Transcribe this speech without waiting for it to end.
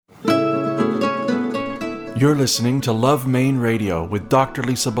You're listening to Love Maine Radio with Dr.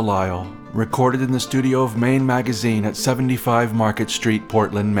 Lisa Belisle, recorded in the studio of Maine Magazine at 75 Market Street,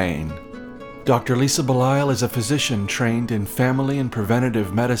 Portland, Maine. Dr. Lisa Belisle is a physician trained in family and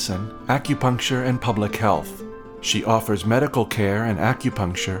preventative medicine, acupuncture, and public health. She offers medical care and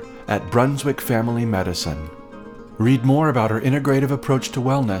acupuncture at Brunswick Family Medicine. Read more about her integrative approach to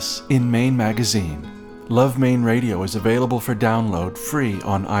wellness in Maine Magazine. Love Maine Radio is available for download free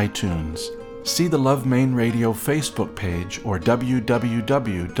on iTunes. See the Love Maine Radio Facebook page or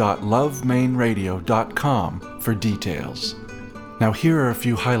www.lovemaineradio.com for details. Now here are a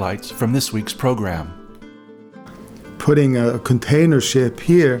few highlights from this week's program. Putting a container ship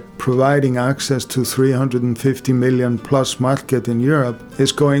here, providing access to 350 million plus market in Europe,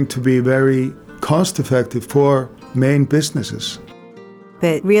 is going to be very cost effective for Maine businesses.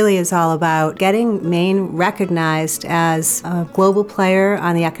 It really is all about getting Maine recognized as a global player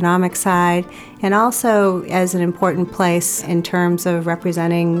on the economic side and also as an important place in terms of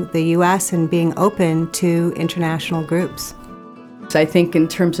representing the U.S. and being open to international groups. I think in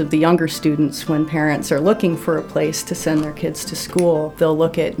terms of the younger students, when parents are looking for a place to send their kids to school, they'll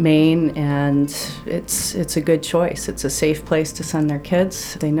look at Maine and it's a good choice. It's a safe place to send their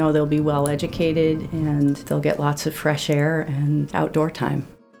kids. They know they'll be well educated and they'll get lots of fresh air and outdoor time.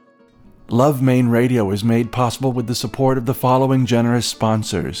 Love Maine Radio is made possible with the support of the following generous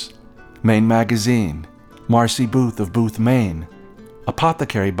sponsors: Maine Magazine, Marcy Booth of Booth, Maine,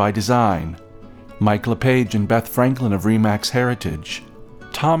 Apothecary by Design, Mike LePage and Beth Franklin of Remax Heritage,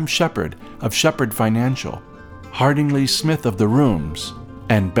 Tom Shepard of Shepard Financial, Harding Smith of The Rooms,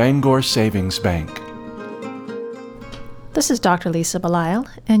 and Bangor Savings Bank. This is Dr. Lisa Belisle,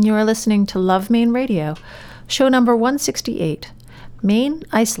 and you are listening to Love Maine Radio, show number 168, Maine,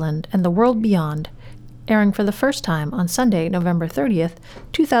 Iceland, and the World Beyond, airing for the first time on Sunday, November 30th,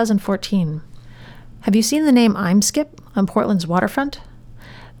 2014. Have you seen the name Eimskip on Portland's waterfront?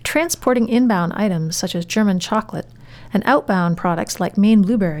 Transporting inbound items such as German chocolate and outbound products like Maine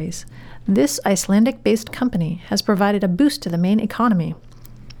blueberries, this Icelandic-based company has provided a boost to the Maine economy,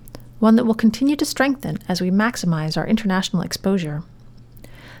 one that will continue to strengthen as we maximize our international exposure.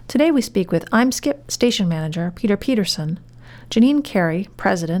 Today we speak with Eimskip Station Manager Peter Peterson, Janine Carey,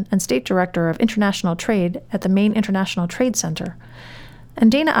 President and State Director of International Trade at the Maine International Trade Center,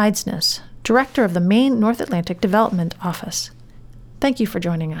 and Dana Eidsness, Director of the Maine North Atlantic Development Office. Thank you for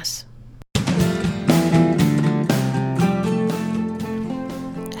joining us.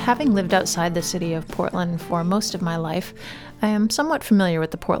 Having lived outside the city of Portland for most of my life, I am somewhat familiar with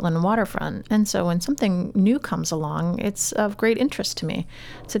the Portland waterfront, and so when something new comes along, it's of great interest to me.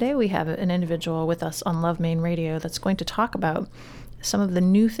 Today we have an individual with us on Love Maine Radio that's going to talk about some of the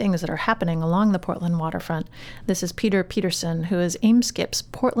new things that are happening along the Portland waterfront. This is Peter Peterson, who is Eimskip's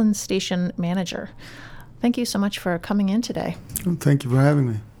Portland Station Manager. Thank you so much for coming in today. Thank you for having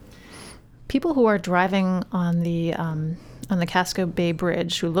me. People who are driving on the Casco Bay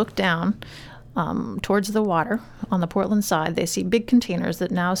Bridge, who look down towards the water on the Portland side, they see big containers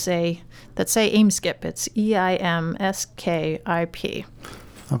that say Eimskip. It's EIMSKIP.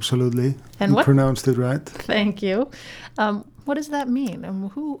 Absolutely. And you pronounced it right. Thank you. What does that mean?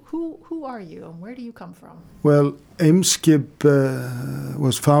 And who are you and where do you come from? Well, Eimskip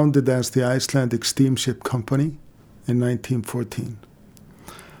was founded as the Icelandic Steamship Company in 1914,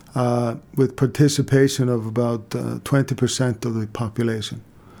 with participation of about 20% of the population.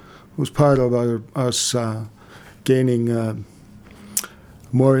 It was part of us gaining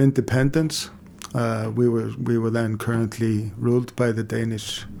more independence. We were then currently ruled by the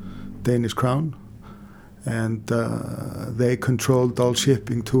Danish Crown. And they controlled all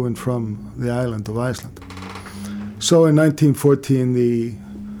shipping to and from the island of Iceland. So in 1914,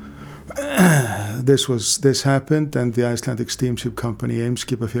 this happened, and the Icelandic Steamship Company,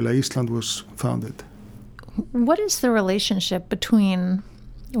 Eimskipafélag Ísland, was founded. What is the relationship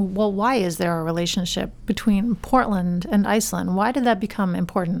why is there a relationship between Portland and Iceland? Why did that become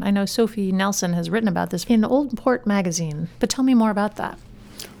important? I know Sophie Nelson has written about this in Old Port magazine, but tell me more about that.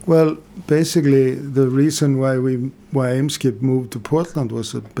 Well, basically, the reason why Eimskip moved to Portland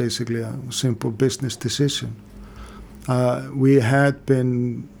was basically a simple business decision. We had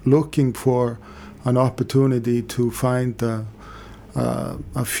been looking for an opportunity to find a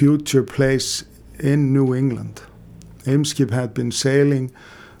future place in New England. Eimskip had been sailing.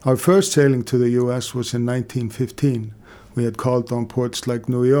 Our first sailing to the U.S. was in 1915. We had called on ports like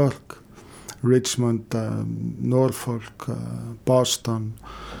New York, Richmond, Norfolk, Boston.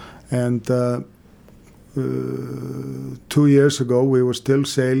 And 2 years ago, we were still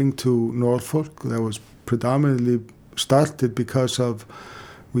sailing to Norfolk. That was predominantly started because of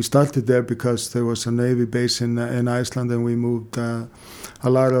We started there because there was a Navy base in Iceland, and we moved a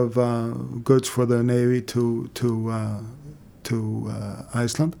lot of goods for the Navy to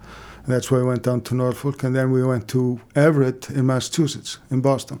Iceland. And that's why we went down to Norfolk, and then we went to Everett in Massachusetts, in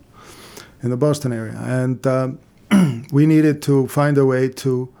Boston, in the Boston area. And we needed to find a way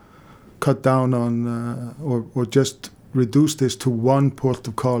to cut down on or just reduce this to one port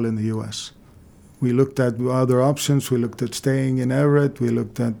of call in the U.S. We looked at other options. We looked at staying in Everett. We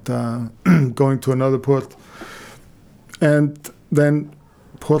looked at going to another port. And then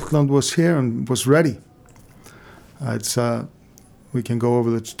Portland was here and was ready. We can go over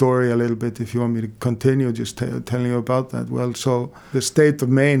the story a little bit if you want me to continue just telling you about that. Well, so the state of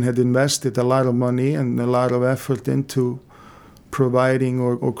Maine had invested a lot of money and a lot of effort into providing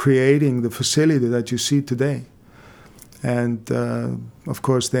or creating the facility that you see today. And of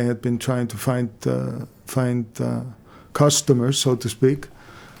course, they had been trying to find customers, so to speak.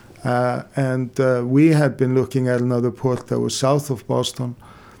 And we had been looking at another port that was south of Boston,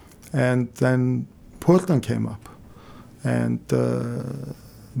 and then Portland came up. And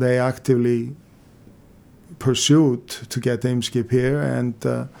they actively pursued to get Eimskip here, and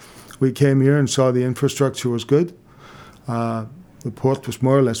we came here and saw the infrastructure was good. The port was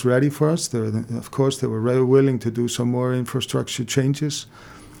more or less ready for us. Of course, they were very willing to do some more infrastructure changes.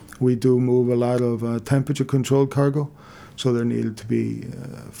 We do move a lot of temperature-controlled cargo, so there needed to be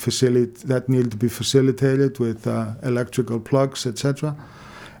facilitated with electrical plugs, etc.,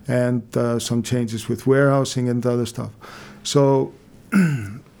 and some changes with warehousing and other stuff. So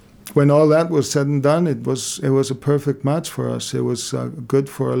when all that was said and done, it was a perfect match for us. It was good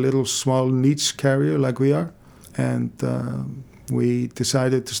for a little small niche carrier like we are, and we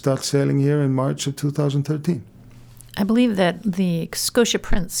decided to start sailing here in March of 2013. I believe that the Scotia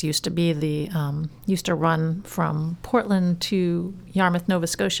Prince used to run from Portland to Yarmouth, Nova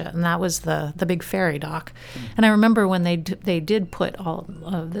Scotia, and that was the big ferry dock. And I remember when they did put all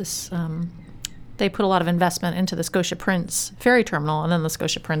of this, they put a lot of investment into the Scotia Prince ferry terminal, and then the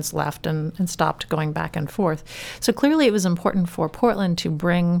Scotia Prince left and stopped going back and forth. So clearly it was important for Portland to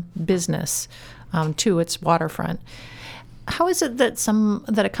bring business to its waterfront. How is it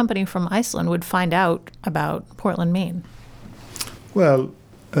that a company from Iceland would find out about Portland, Maine? Well,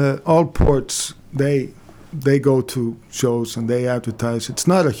 all ports, they go to shows and they advertise. It's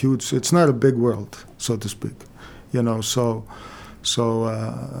not a big world, so to speak, So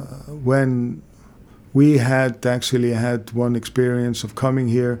when we had one experience of coming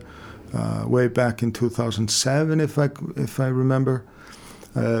here way back in 2007, if I remember,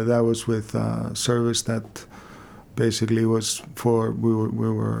 that was with service that basically was for we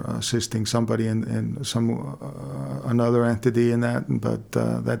were assisting somebody in some another entity in that, but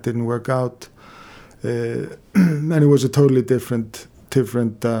that didn't work out, and it was a totally different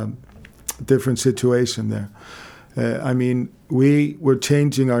situation there. I mean, we were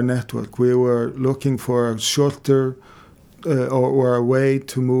changing our network. We were looking for a shorter or a way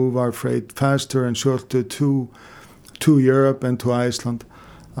to move our freight faster and shorter to Europe and to Iceland.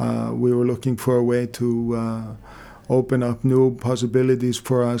 We were looking for a way to open up new possibilities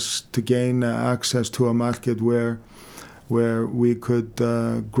for us to gain access to a market where we could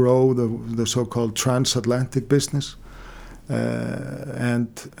grow the so-called transatlantic business, and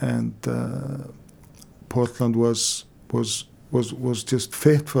Portland was just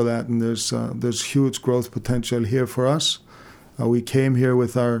fit for that. And there's huge growth potential here for us. We came here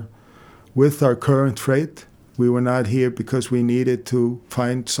with our current freight. We were not here because we needed to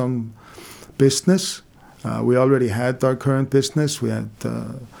find some business. We already had our current business. We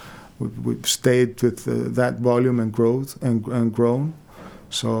stayed with that volume and growth and grown.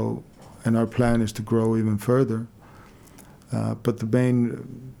 So, and our plan is to grow even further. But the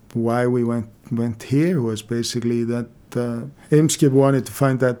main why we went here was basically that Eimskip wanted to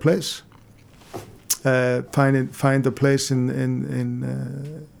find that place, find a place in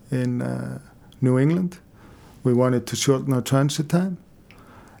New England. We wanted to shorten our transit time.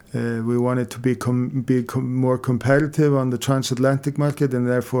 We wanted to become more competitive on the transatlantic market and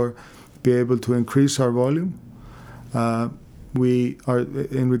therefore be able to increase our volume. We are,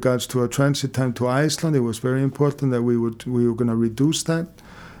 in regards to our transit time to Iceland, it was very important that we were going to reduce that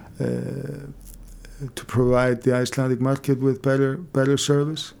to provide the Icelandic market with better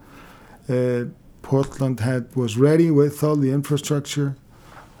service. Portland was ready with all the infrastructure,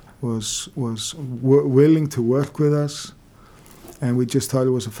 was willing to work with us. And we just thought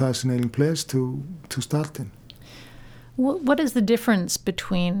it was a fascinating place to start in. What is the difference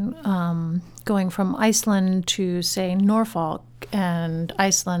between going from Iceland to, say, Norfolk and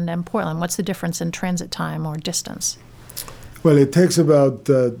Iceland and Portland? What's the difference in transit time or distance? Well, it takes about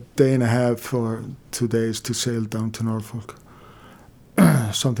a day and a half or 2 days to sail down to Norfolk,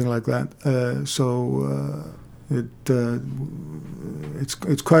 something like that.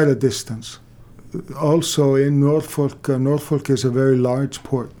 It's quite a distance. Also in Norfolk, Norfolk is a very large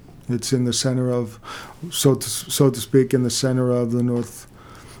port. It's in the center of, so to speak, in the center of the north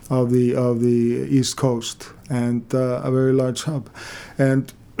of the East Coast, and a very large hub.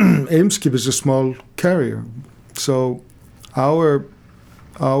 And Eimskip is a small carrier, so with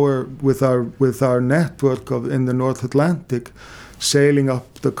our network in the North Atlantic, sailing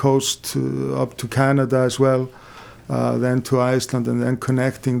up the coast up to Canada as well, then to Iceland, and then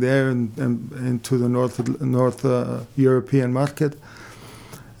connecting there and into the North European market,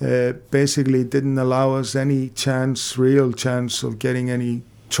 basically didn't allow us any real chance of getting any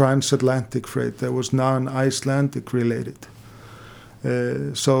transatlantic freight that was non-Icelandic related.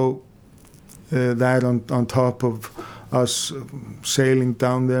 That on top of us sailing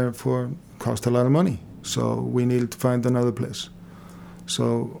down there cost a lot of money. So we needed to find another place.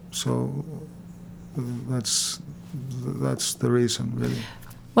 So that's the reason, really.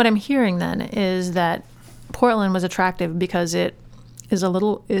 What I'm hearing then is that Portland was attractive because it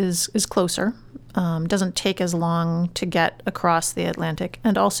is closer, doesn't take as long to get across the Atlantic,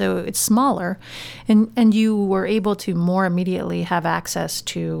 and also it's smaller, and you were able to more immediately have access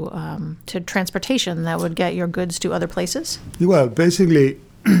to transportation that would get your goods to other places? Well, basically,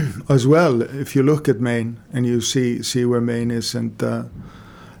 as well, if you look at Maine and you see where Maine is, and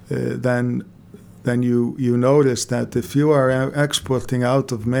then you notice that if you are exporting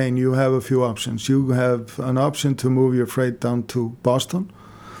out of Maine, you have a few options. You have an option to move your freight down to Boston,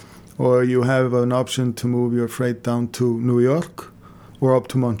 or you have an option to move your freight down to New York or up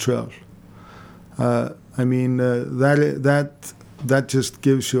to Montreal. That just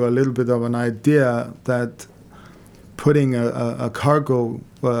gives you a little bit of an idea that putting a cargo,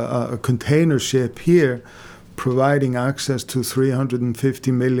 a container ship here, providing access to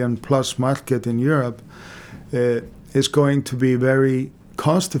 350 million plus market in Europe, is going to be very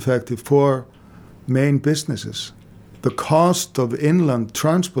cost effective for Maine businesses. The cost of inland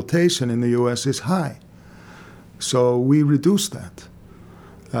transportation in the U.S. is high, so we reduce that.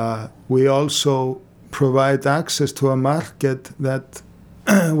 We also provide access to a market that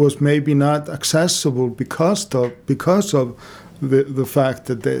was maybe not accessible because of the fact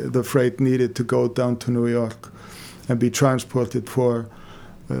that the freight needed to go down to New York and be transported for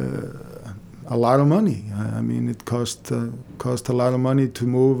a lot of money. I mean, it cost a lot of money to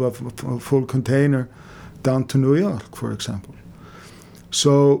move a full container down to New York, for example.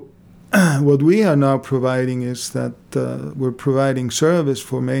 So what we are now providing is that we're providing service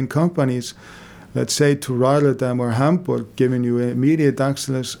for Maine companies, let's say to Rotterdam or Hamburg, giving you immediate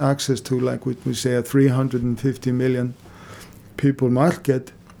access to, like we say, a 350 million people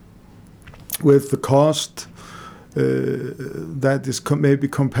market with the cost that is maybe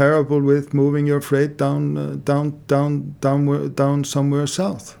comparable with moving your freight down somewhere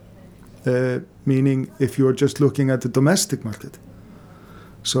south. Meaning if you're just looking at the domestic market.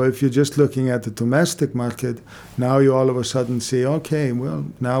 So if you're just looking at the domestic market, now you all of a sudden see, okay, well,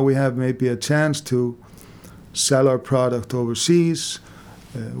 now we have maybe a chance to sell our product overseas.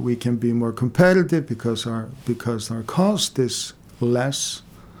 We can be more competitive because our cost is less,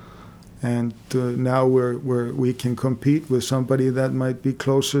 and now we can compete with somebody that might be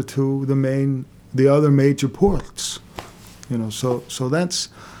closer to the other major ports. So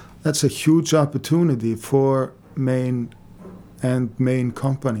that's a huge opportunity for Maine and Maine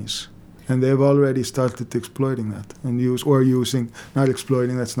companies, and they've already started exploiting that not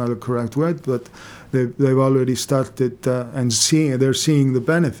exploiting. That's not a correct word, but they've already started and they're seeing the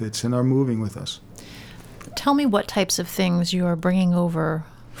benefits and are moving with us. Tell me what types of things you are bringing over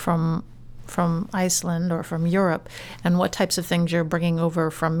from Iceland or from Europe, and what types of things you're bringing over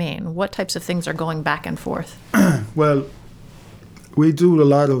from Maine. What types of things are going back and forth? Well, we do a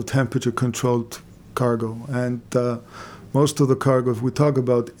lot of temperature-controlled cargo, and most of the cargo, if we talk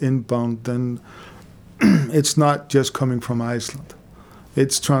about inbound, then it's not just coming from Iceland.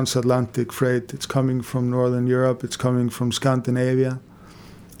 It's transatlantic freight. It's coming from Northern Europe. It's coming from Scandinavia.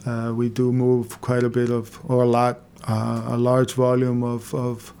 We do move quite a bit a large volume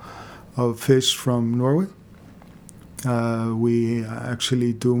of fish from Norway. We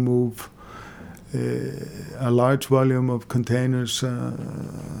actually do move a large volume of containers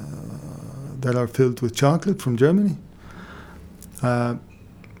that are filled with chocolate from Germany.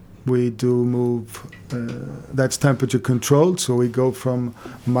 We do move, that's temperature controlled, so we go from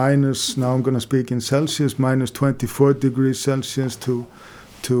now I'm going to speak in Celsius, minus 24 degrees Celsius to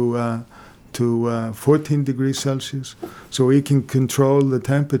to 14 degrees Celsius, so we can control the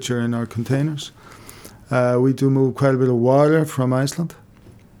temperature in our containers. We do move quite a bit of water from Iceland.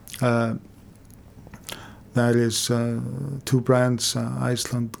 That is two brands,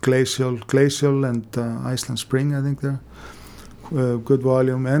 Iceland Glacial and Iceland Spring, I think they're good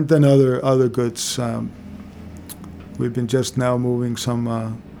volume. And then other goods. We've been just now moving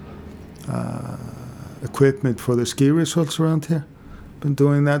some equipment for the ski resorts around here. Been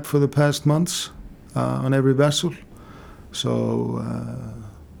doing that for the past months on every vessel. So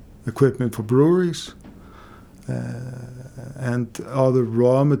equipment for breweries. And other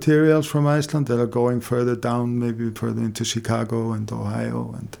raw materials from Iceland that are going further down, maybe further into Chicago and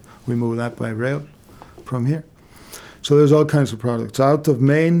Ohio, and we move that by rail from here. So there's all kinds of products. Out of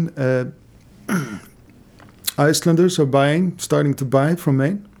Maine, Icelanders are starting to buy from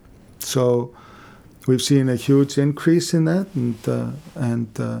Maine. So we've seen a huge increase in that,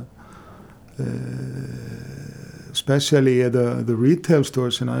 and especially the retail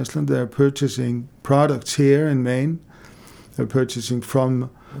stores in Iceland, they're purchasing products here in Maine. They're purchasing from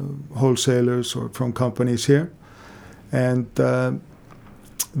wholesalers or from companies here. And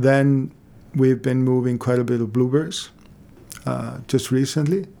then we've been moving quite a bit of blueberries just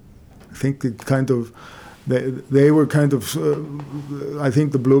recently. I think they were kind of, I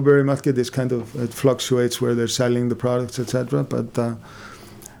think the blueberry market is kind of, it fluctuates where they're selling the products, etc. But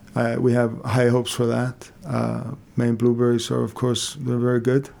we have high hopes for that. Maine blueberries are, of course, they're very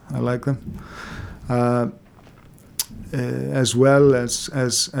good. I like them. As well as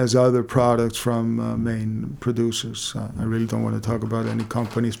other products from Maine producers. I really don't want to talk about any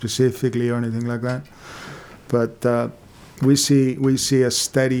company specifically or anything like that. But we see a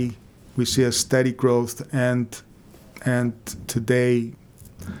steady growth, and today,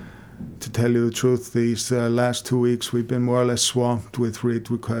 to tell you the truth, these last 2 weeks we've been more or less swamped with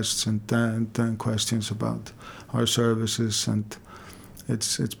read requests and questions about our services, and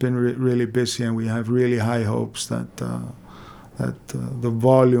it's been really busy, and we have really high hopes that the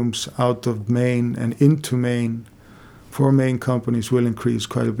volumes out of Maine and into Maine for Maine companies will increase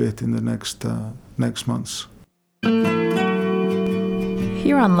quite a bit in the next months.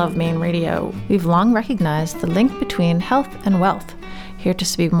 Here on Love Maine Radio, we've long recognized the link between health and wealth. Here to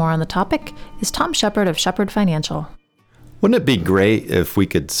speak more on the topic is Tom Shepard of Shepard Financial. Wouldn't it be great if we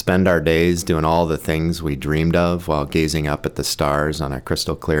could spend our days doing all the things we dreamed of while gazing up at the stars on a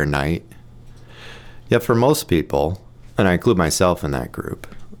crystal clear night? Yet for most people, and I include myself in that group,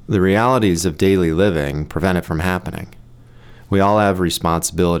 the realities of daily living prevent it from happening. We all have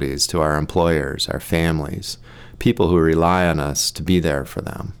responsibilities to our employers, our families, people who rely on us to be there for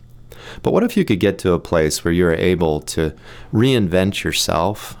them. But what if you could get to a place where you're able to reinvent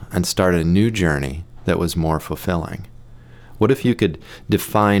yourself and start a new journey that was more fulfilling? What if you could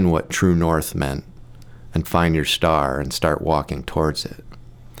define what true north meant and find your star and start walking towards it?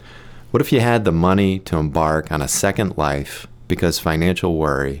 What if you had the money to embark on a second life because financial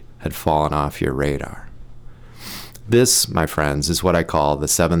worry had fallen off your radar? This, my friends, is what I call the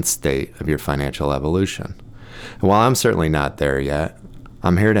seventh state of your financial evolution. And while I'm certainly not there yet,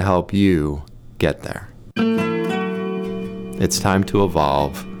 I'm here to help you get there. It's time to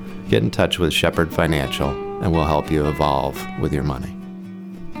evolve. Get in touch with Shepard Financial, and we'll help you evolve with your money.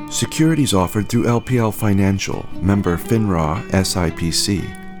 Securities offered through LPL Financial, member FINRA SIPC.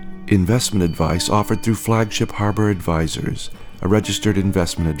 Investment advice offered through Flagship Harbor Advisors, a registered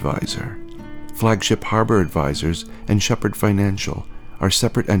investment advisor. Flagship Harbor Advisors and Shepard Financial are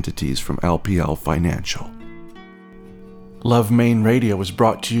separate entities from LPL Financial. Love Maine Radio is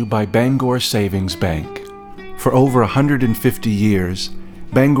brought to you by Bangor Savings Bank. For over 150 years,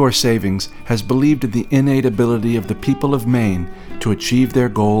 Bangor Savings has believed in the innate ability of the people of Maine to achieve their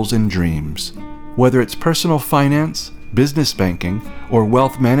goals and dreams. Whether it's personal finance, business banking, or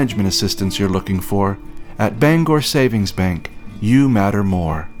wealth management assistance you're looking for, at Bangor Savings Bank, you matter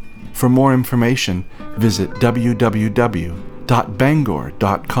more. For more information, visit www.bangor.com.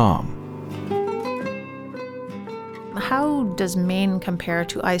 How does Maine compare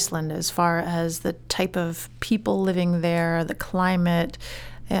to Iceland as far as the type of people living there, the climate?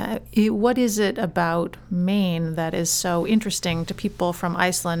 What is it about Maine that is so interesting to people from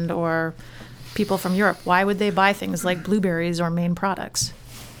Iceland or people from Europe? Why would they buy things like blueberries or Maine products?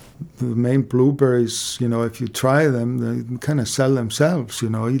 The Maine blueberries, if you try them, they kind of sell themselves,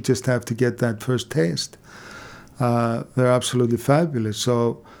 You just have to get that first taste. They're absolutely fabulous.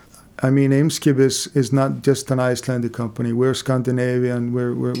 So, Eimskip is not just an Icelandic company. We're Scandinavian.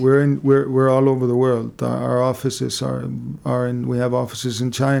 We're all over the world. Our offices are in. We have offices in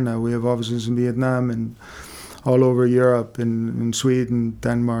China. We have offices in Vietnam and all over Europe, in Sweden,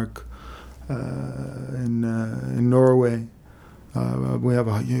 Denmark, in Norway. We have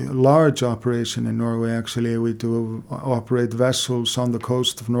a large operation in Norway. Actually, we do operate vessels on the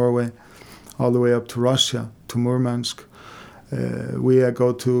coast of Norway, all the way up to Russia, to Murmansk. We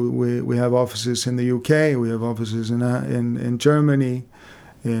have offices in the UK. We have offices in Germany,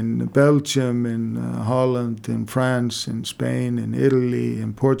 in Belgium, in Holland, in France, in Spain, in Italy,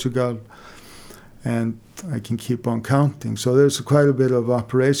 in Portugal, and I can keep on counting. So there's quite a bit of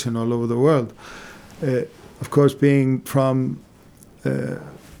operation all over the world. Of course, being from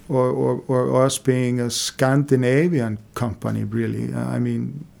or us being a Scandinavian company, really, I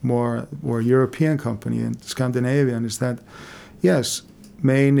mean more European company, and Scandinavian is that, yes,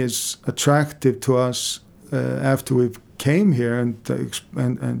 Maine is attractive to us after we've came here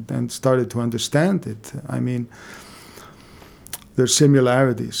and started to understand it. I mean, there's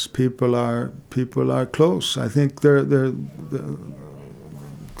similarities. People are close. I think they're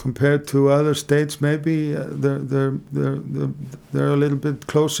compared to other states, maybe they're a little bit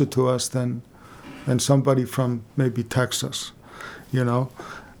closer to us than somebody from maybe Texas, you know.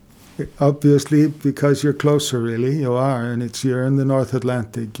 Obviously, because you're closer, really, you are, and you're in the North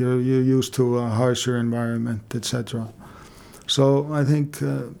Atlantic. You're used to a harsher environment, etc. So I think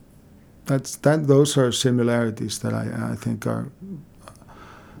those are similarities that I think are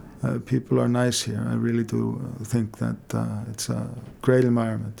people are nice here. I really do think that it's a great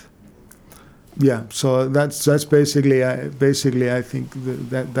environment. Yeah, so that's basically I think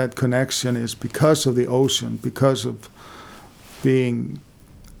that connection is because of the ocean, because of being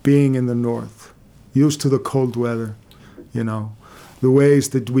in the north, used to the cold weather, you know, the ways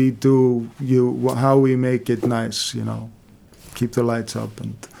that we do how we make it nice, you know, keep the lights up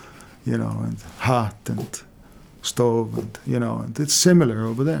and, you know, and hot and stove and, you know, and it's similar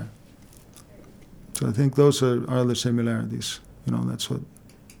over there. So I think those are the similarities, you know, that's what,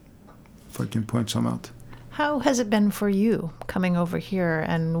 if I can point some out. How has it been for you coming over here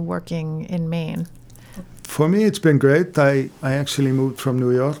and working in Maine? For me, it's been great. I actually moved from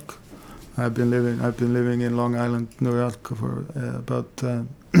New York. I've been living in Long Island, New York for about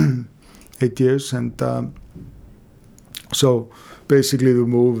 8 years, and so basically the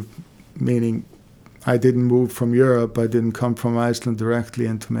move, meaning I didn't move from Europe. I didn't come from Iceland directly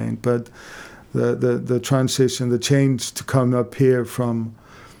into Maine, but the transition, the change to come up here from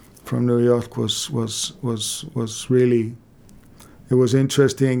New York was really. It was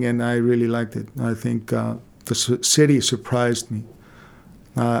interesting, and I really liked it. I think the city surprised me.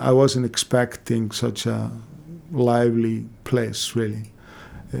 I wasn't expecting such a lively place, really.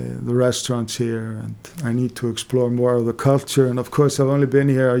 The restaurants here, and I need to explore more of the culture. And of course, I've only been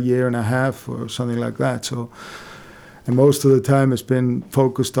here a year and a half or something like that. So, and most of the time it's been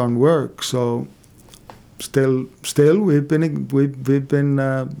focused on work. So, still, we've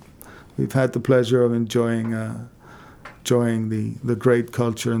had the pleasure of enjoying the great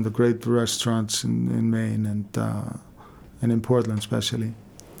culture and the great restaurants in Maine and in Portland especially,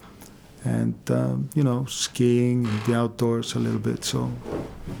 and you know, skiing and the outdoors a little bit. So,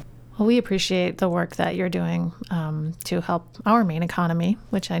 well, we appreciate the work that you're doing to help our Maine economy,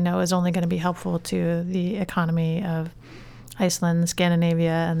 which I know is only going to be helpful to the economy of Iceland,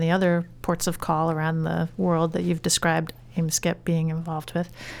 Scandinavia, and the other ports of call around the world that you've described Eimskip being involved with.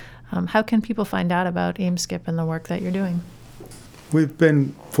 How can people find out about Eimskip and the work that you're doing? We've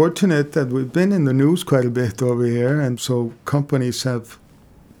been fortunate that we've been in the news quite a bit over here, and so companies have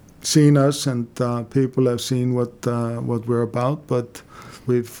seen us, and people have seen what we're about. But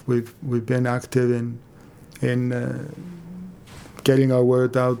we've been active in getting our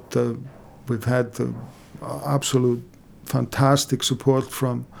word out. We've had the absolute fantastic support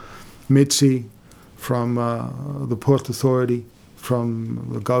from MIDSI, from the Port Authority, from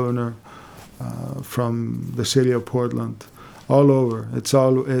the governor, from the city of Portland, all over.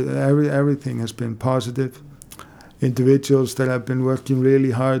 Everything has been positive. Individuals that have been working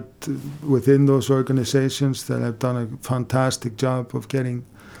really hard within those organizations that have done a fantastic job of getting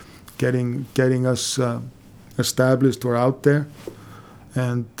us established or out there,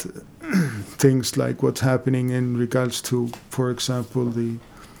 and things like what's happening in regards to, for example, the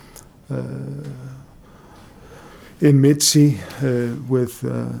in MIDSI with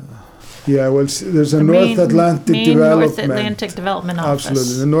there's a North Atlantic Development. North Atlantic Development Office.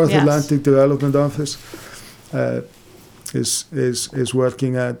 Absolutely, the North Atlantic Development Office is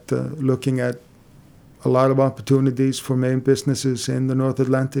working at looking at a lot of opportunities for Maine businesses in the North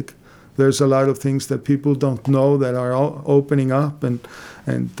Atlantic. There's a lot of things that people don't know that are opening up and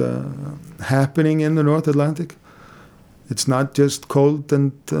happening in the North Atlantic. It's not just cold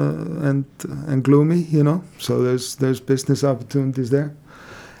and gloomy, you know. So there's business opportunities there,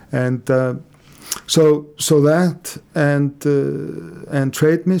 And so that and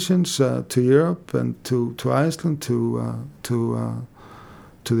trade missions to Europe and to Iceland, to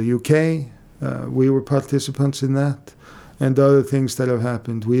the UK. We were participants in that, and other things that have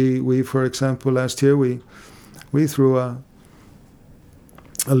happened. We for example, last year we threw a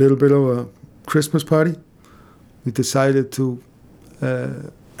little bit of a Christmas party. We decided to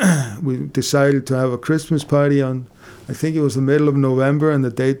have a Christmas party on, I think it was the middle of November, and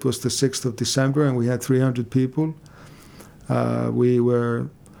the date was the 6th of December, and we had 300 people.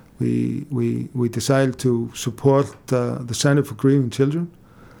 We decided to support the Center for Grieving Children.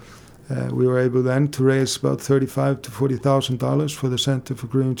 We were able then to raise about $35,000 to $40,000 for the Center for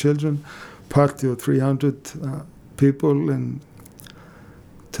Grieving Children. Party of 300 people, and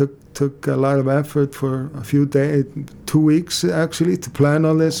took a lot of effort for a few days, 2 weeks actually, to plan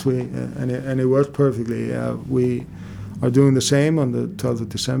all this. And it worked perfectly. We are doing the same on the 12th of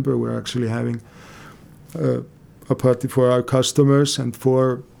December. We're actually having a party for our customers, and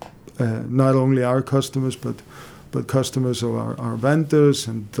for not only our customers, but customers of our vendors,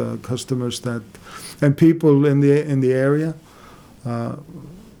 and customers and people in the area.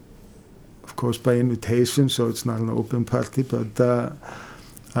 Of course, by invitation, so it's not an open party, but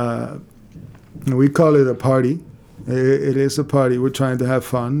we call it a party. It is a party. We're trying to have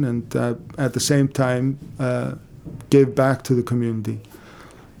fun, and at the same time give back to the community.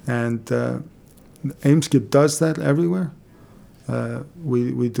 And Eimskip does that everywhere.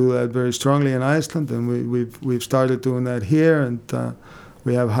 We do that very strongly in Iceland, and we've started doing that here, and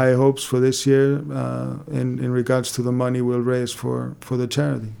we have high hopes for this year in regards to the money we'll raise for the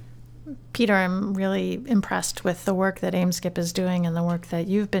charity. Peter, I'm really impressed with the work that Eimskip is doing and the work that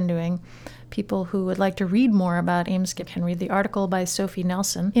you've been doing. People who would like to read more about Eimskip can read the article by Sophie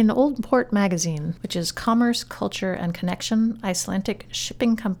Nelson in Old Port Magazine, which is Commerce, Culture, and Connection. Icelandic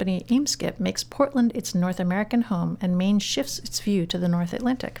shipping company Eimskip makes Portland its North American home, and Maine shifts its view to the North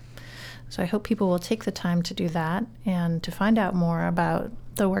Atlantic. So I hope people will take the time to do that and to find out more about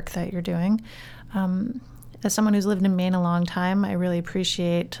the work that you're doing. As someone who's lived in Maine a long time, I really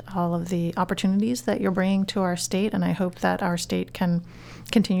appreciate all of the opportunities that you're bringing to our state, and I hope that our state can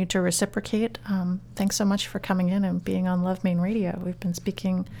continue to reciprocate. Thanks so much for coming in and being on Love Maine Radio. We've been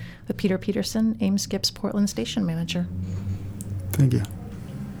speaking with Peter Peterson, Eimskip's Portland Station Manager. Thank you.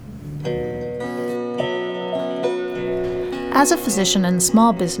 As a physician and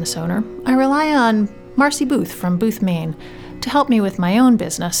small business owner, I rely on Marcy Booth from Booth, Maine, to help me with my own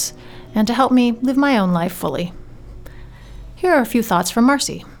business and to help me live my own life fully. Here are a few thoughts from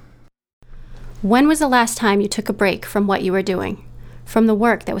Marcy. When was the last time you took a break from what you were doing, from the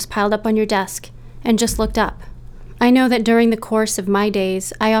work that was piled up on your desk, and just looked up? I know that during the course of my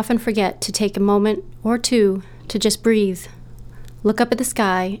days, I often forget to take a moment or two to just breathe, look up at the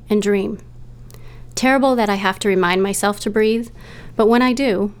sky, and dream. Terrible that I have to remind myself to breathe, but when I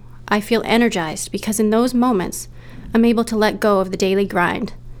do, I feel energized because in those moments, I'm able to let go of the daily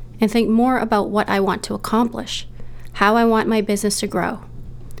grind and think more about what I want to accomplish, how I want my business to grow.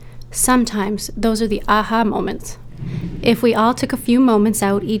 Sometimes those are the aha moments. If we all took a few moments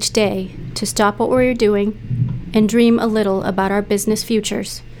out each day to stop what we're doing and dream a little about our business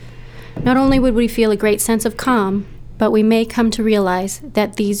futures, not only would we feel a great sense of calm, but we may come to realize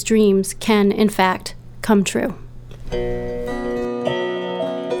that these dreams can, in fact, come true.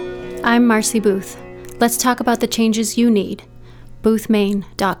 I'm Marcy Booth. Let's talk about the changes you need.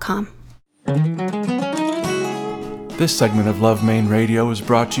 boothmaine.com. This segment of Love Maine Radio is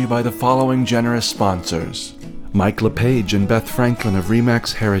brought to you by the following generous sponsors: Mike LePage and Beth Franklin of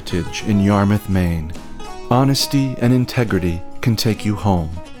Remax Heritage in Yarmouth, Maine. Honesty and integrity can take you home.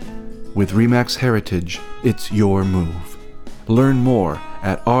 With Remax Heritage, it's your move. Learn more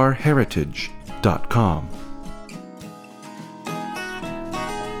at ourheritage.com.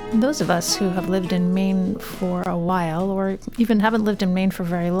 Those of us who have lived in Maine for a while, or even haven't lived in Maine for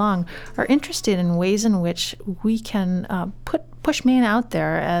very long, are interested in ways in which we can push Maine out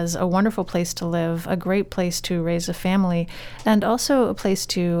there as a wonderful place to live, a great place to raise a family, and also a place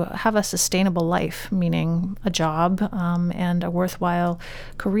to have a sustainable life, meaning a job and a worthwhile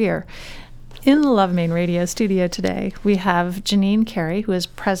career. In the Love Maine Radio studio today, we have Janine Carey, who is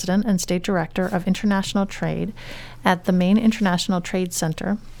President and State Director of International Trade at the Maine International Trade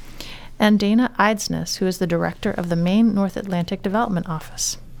Center, and Dana Eidsness, who is the Director of the Maine North Atlantic Development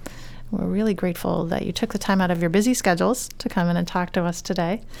Office. We're really grateful that you took the time out of your busy schedules to come in and talk to us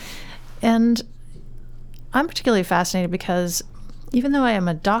today. And I'm particularly fascinated because even though I am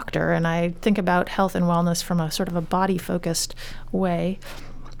a doctor and I think about health and wellness from a sort of a body-focused way,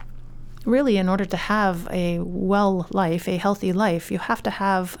 really, in order to have a well life, a healthy life, you have to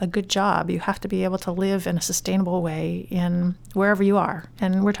have a good job. You have to be able to live in a sustainable way in wherever you are.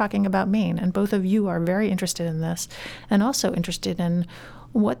 And we're talking about Maine, and both of you are very interested in this and also interested in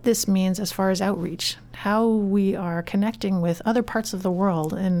what this means as far as outreach, how we are connecting with other parts of the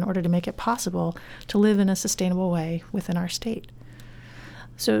world in order to make it possible to live in a sustainable way within our state.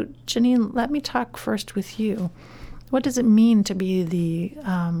 So, Janine, let me talk first with you. What does it mean to be the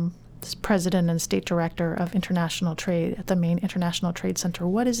president and state director of international trade at the Maine International Trade Center?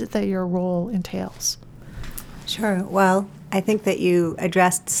 What is it that your role entails? Sure. Well, I think that you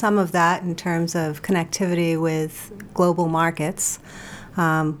addressed some of that in terms of connectivity with global markets.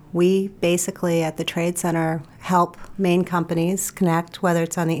 We basically at the Trade Center help Maine companies connect, whether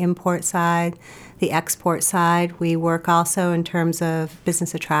it's on the import side, the export side. We work also in terms of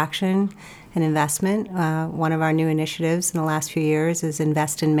business attraction and investment. One of our new initiatives in the last few years is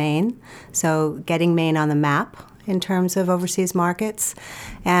Invest in Maine, so getting Maine on the map in terms of overseas markets.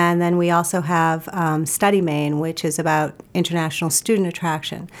 And then we also have Study Maine, which is about international student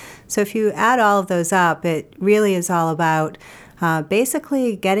attraction. So if you add all of those up, it really is all about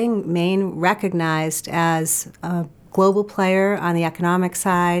basically getting Maine recognized as a global player on the economic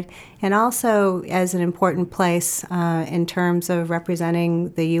side, and also as an important place in terms of representing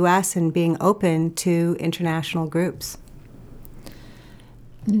the U.S. and being open to international groups.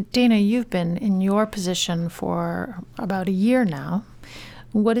 Dana, you've been in your position for about a year now.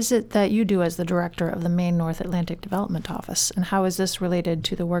 What is it that you do as the director of the Maine North Atlantic Development Office, and how is this related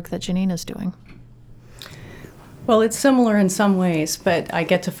to the work that Janine is doing? Well, it's similar in some ways, but I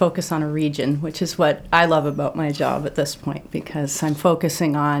get to focus on a region, which is what I love about my job at this point, because I'm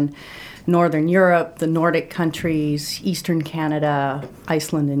focusing on Northern Europe, the Nordic countries, Eastern Canada,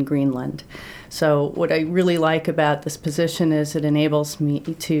 Iceland, and Greenland. So what I really like about this position is it enables me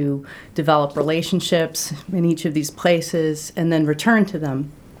to develop relationships in each of these places and then return to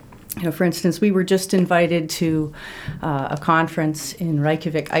them. You know, for instance, we were just invited to a conference in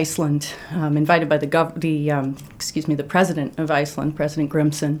Reykjavik, Iceland, invited by the president of Iceland, President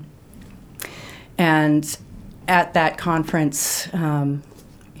Grimson. And at that conference,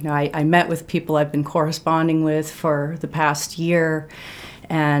 I met with people I've been corresponding with for the past year,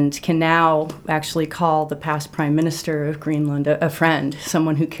 and can now actually call the past Prime Minister of Greenland a friend,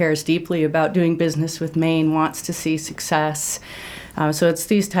 someone who cares deeply about doing business with Maine, wants to see success. So it's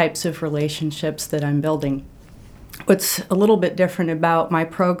these types of relationships that I'm building. What's a little bit different about my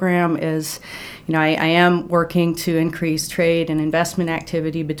program is, I am working to increase trade and investment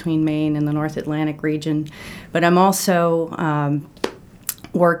activity between Maine and the North Atlantic region, but I'm also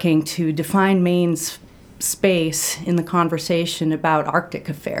working to define Maine's space in the conversation about Arctic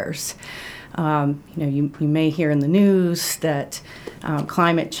affairs. You may hear in the news that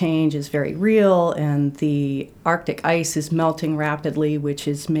climate change is very real and the Arctic ice is melting rapidly, which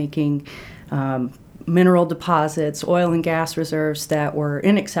is making mineral deposits, oil and gas reserves that were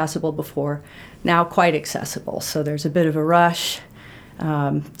inaccessible before, now quite accessible. So there's a bit of a rush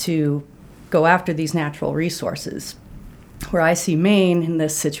to go after these natural resources. Where I see Maine in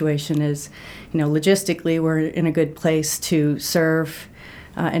this situation is, logistically, we're in a good place to serve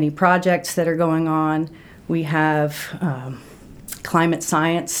any projects that are going on. We have climate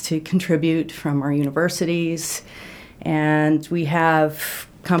science to contribute from our universities, and we have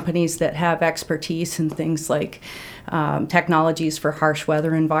companies that have expertise in things like technologies for harsh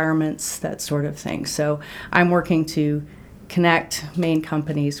weather environments, that sort of thing. So I'm working to connect Maine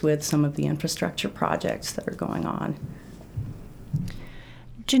companies with some of the infrastructure projects that are going on.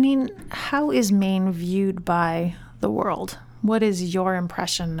 Janine, how is Maine viewed by the world? What is your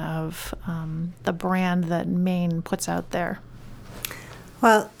impression of the brand that Maine puts out there?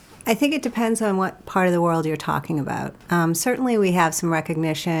 Well, I think it depends on what part of the world you're talking about. Certainly we have some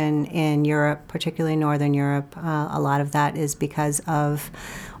recognition in Europe, particularly Northern Europe. A lot of that is because of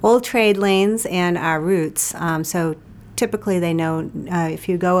old trade lanes and our roots. So typically they know if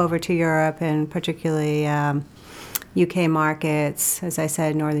you go over to Europe, and particularly UK markets, as I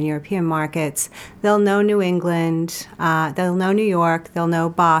said, Northern European markets, they'll know New England, they'll know New York, they'll know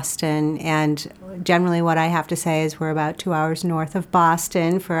Boston, and generally what I have to say is we're about 2 hours north of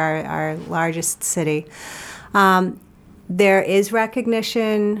Boston for our largest city. There is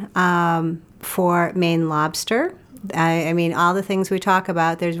recognition for Maine lobster. I mean, all the things we talk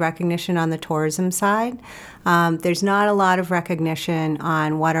about, there's recognition on the tourism side. There's not a lot of recognition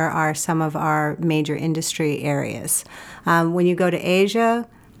on what are some of our major industry areas. When you go to Asia,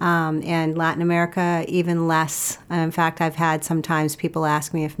 and Latin America even less. In fact, I've had sometimes people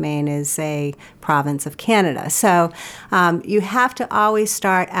ask me if Maine is a province of Canada. So you have to always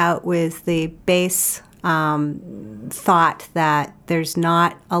start out with the base thought that there's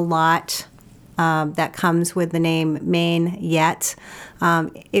not a lot that comes with the name Maine yet.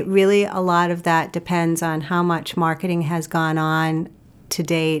 It really, a lot of that depends on how much marketing has gone on to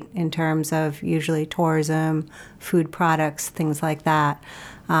date in terms of usually tourism, food products, things like that.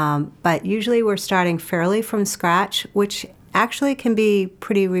 But usually we're starting fairly from scratch, which actually can be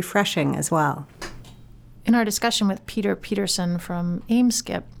pretty refreshing as well. In our discussion with Peter Peterson from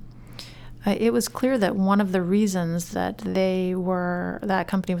AimSkip, it was clear that one of the reasons that that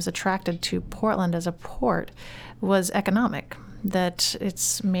company was attracted to Portland as a port was economic, that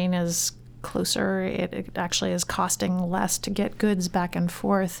Maine is closer, it actually is costing less to get goods back and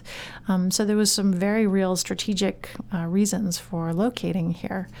forth. So there was some very real strategic reasons for locating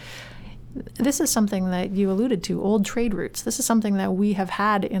here. This is something that you alluded to, old trade routes. This is something that we have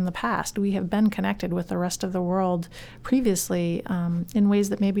had in the past. We have been connected with the rest of the world previously in ways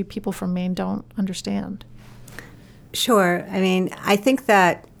that maybe people from Maine don't understand. Sure. I mean, I think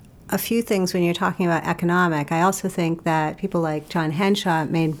that a few things when you're talking about economic. I also think that people like John Henshaw at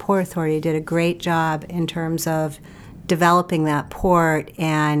Maine Port Authority did a great job in terms of developing that port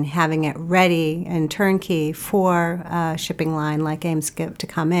and having it ready and turnkey for a shipping line like AimSkip to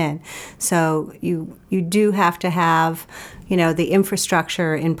come in. So you do have to have, the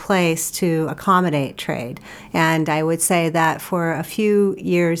infrastructure in place to accommodate trade. And I would say that for a few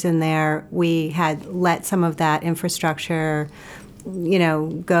years in there, we had let some of that infrastructure,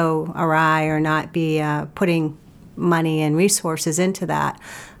 go awry or not be putting money and resources into that.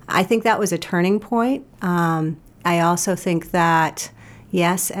 I think that was a turning point. I also think that,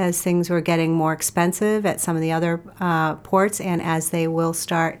 yes, as things were getting more expensive at some of the other ports and as they will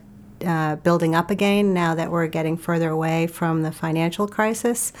start building up again now that we're getting further away from the financial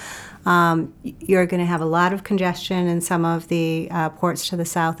crisis, you're going to have a lot of congestion in some of the ports to the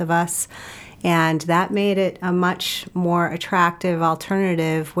south of us. And that made it a much more attractive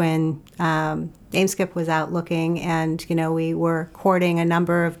alternative when AimSkip was out looking and, we were courting a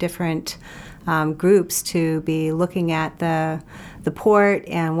number of different groups to be looking at the port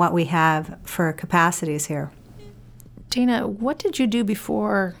and what we have for capacities here. Dana, what did you do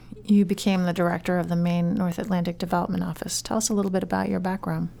before you became the director of the Maine North Atlantic Development Office? Tell us a little bit about your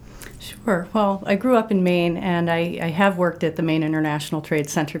background. Sure. Well, I grew up in Maine, and I have worked at the Maine International Trade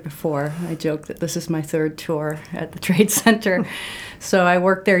Center before. I joke that this is my third tour at the Trade Center. So I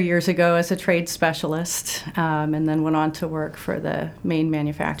worked there years ago as a trade specialist, and then went on to work for the Maine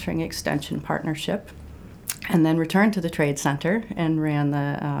Manufacturing Extension Partnership, and then returned to the Trade Center and ran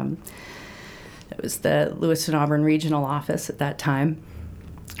it was the Lewiston Auburn Regional Office at that time,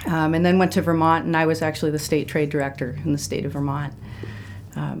 and then went to Vermont, and I was actually the state trade director in the state of Vermont.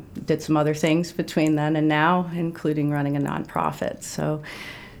 Did some other things between then and now, including running a nonprofit. So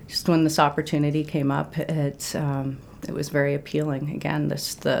just when this opportunity came up, it was very appealing. Again,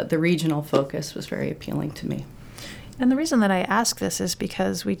 the regional focus was very appealing to me. And the reason that I ask this is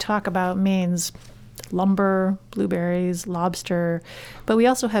because we talk about Maine's lumber, blueberries, lobster, but we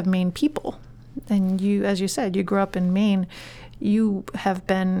also have Maine people. And you, as you said, you grew up in Maine. You have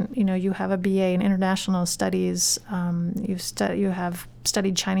been, you have a BA in international studies. You have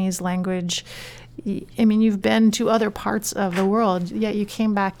studied Chinese language. I mean, you've been to other parts of the world, yet you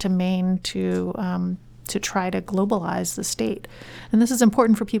came back to Maine to try to globalize the state. And this is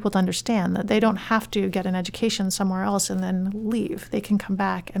important for people to understand, that they don't have to get an education somewhere else and then leave. They can come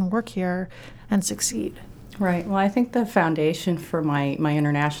back and work here and succeed. Right. Well, I think the foundation for my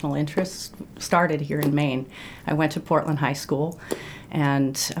international interests started here in Maine. I went to Portland High School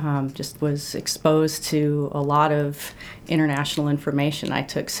and just was exposed to a lot of international information. I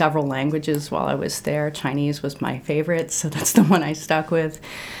took several languages while I was there. Chinese was my favorite, so that's the one I stuck with.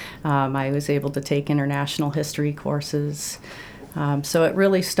 I was able to take international history courses. So it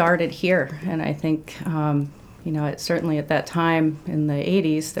really started here, and I think certainly at that time in the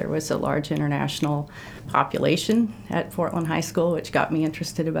 80s, there was a large international population at Portland High School, which got me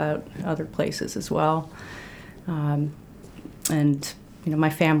interested about other places as well. And my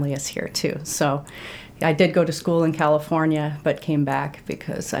family is here too. So I did go to school in California, but came back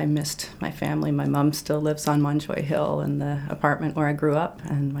because I missed my family. My mom still lives on Munjoy Hill in the apartment where I grew up,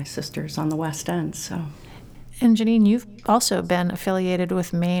 and my sister's on the West End. So. And Janine, you've also been affiliated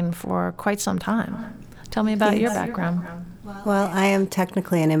with Maine for quite some time. Tell me about your background. Well, I am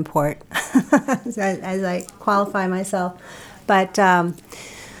technically an import, as I qualify myself. But, I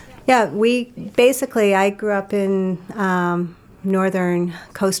grew up in northern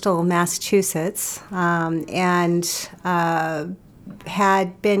coastal Massachusetts, and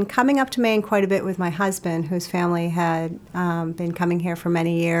had been coming up to Maine quite a bit with my husband, whose family had been coming here for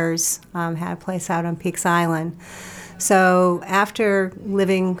many years, had a place out on Peaks Island. So after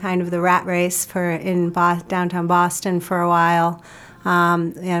living kind of the rat race in downtown Boston for a while,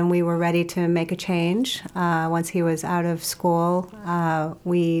 and we were ready to make a change once he was out of school,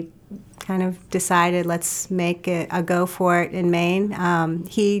 we kind of decided let's make it a go for it in Maine.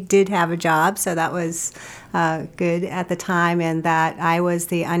 He did have a job, so that was good at the time, and that I was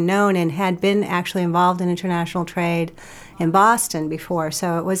the unknown and had been actually involved in international trade in Boston before.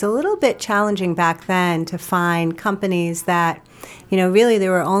 So it was a little bit challenging back then to find companies that, really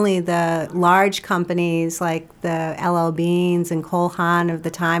there were only the large companies like the LL Beans and Cole Haan of the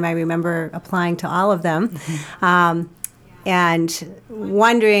time. I remember applying to all of them. Mm-hmm. And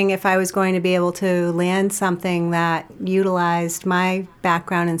wondering if I was going to be able to land something that utilized my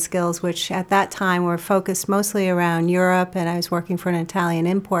background and skills, which at that time were focused mostly around Europe, and I was working for an Italian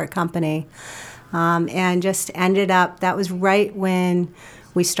import company. And just ended up, that was right when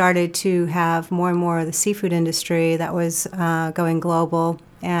we started to have more and more of the seafood industry that was going global,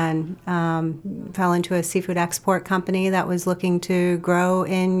 and fell into a seafood export company that was looking to grow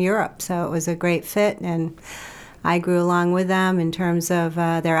in Europe. So it was a great fit, and I grew along with them in terms of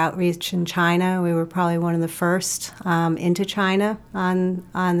their outreach in China. We were probably one of the first into China on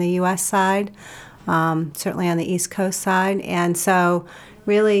the U.S. side, certainly on the East Coast side. And so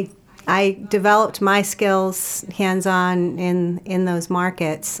really I developed my skills hands-on in those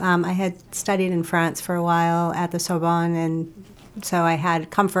markets. I had studied in France for a while at the Sorbonne, and so I had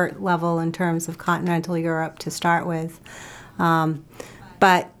comfort level in terms of continental Europe to start with.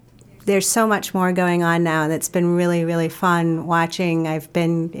 But there's so much more going on now that's been really, really fun watching. I've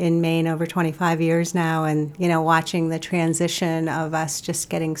been in Maine over 25 years now, and watching the transition of us just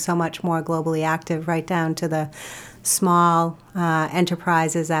getting so much more globally active, right down to the small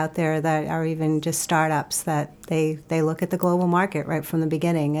enterprises out there that are even just startups, that they look at the global market right from the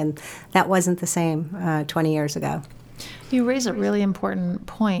beginning, and that wasn't the same 20 years ago. You raise a really important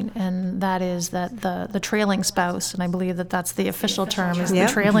point, and that is that the trailing spouse, and I believe that that's the official term, is the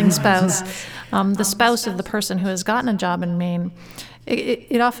trailing spouse, the spouse of the person who has gotten a job in Maine.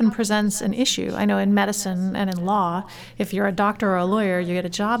 It often presents an issue. I know in medicine and in law, if you're a doctor or a lawyer, you get a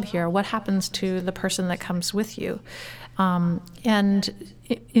job here, what happens to the person that comes with you? And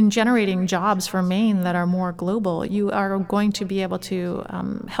in generating jobs for Maine that are more global, you are going to be able to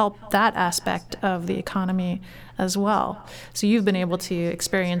help that aspect of the economy as well. So you've been able to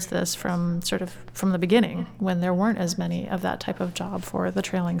experience this from the beginning, when there weren't as many of that type of job for the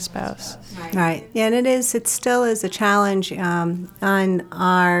trailing spouse. Right. Yeah, and it still is a challenge on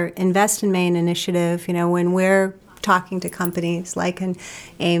our Invest in Maine initiative. When we're talking to companies like an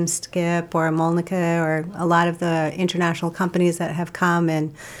AIM-SCIP or a Molnica or a lot of the international companies that have come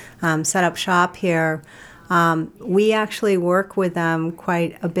and set up shop here, we actually work with them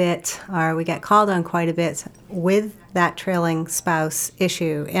quite a bit, or we get called on quite a bit with that trailing spouse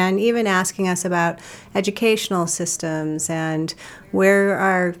issue, and even asking us about educational systems and where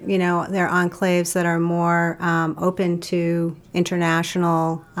are, there are enclaves that are more open to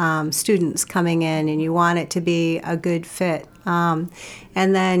international students coming in, and you want it to be a good fit. And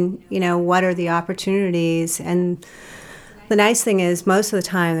then, what are the opportunities? And the nice thing is, most of the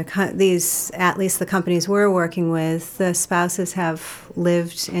time, at least the companies we're working with, the spouses have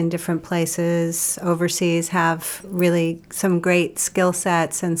lived in different places overseas, have really some great skill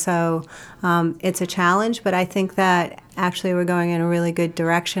sets, and so it's a challenge. But I think that actually we're going in a really good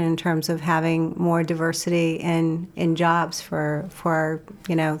direction in terms of having more diversity in jobs for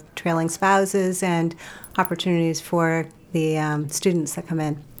trailing spouses, and opportunities for the students that come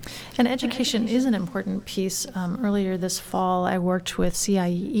in. And education is an important piece. Earlier this fall, I worked with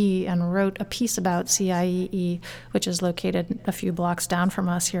CIEE and wrote a piece about CIEE, which is located a few blocks down from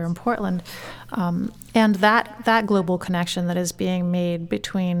us here in Portland. And that global connection that is being made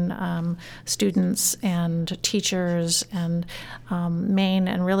between students and teachers and Maine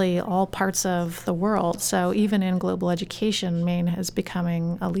and really all parts of the world. So even in global education, Maine is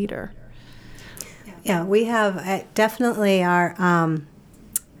becoming a leader. Yeah, we have definitely our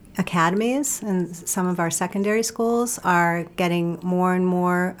academies and some of our secondary schools are getting more and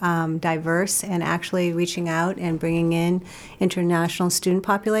more diverse, and actually reaching out and bringing in international student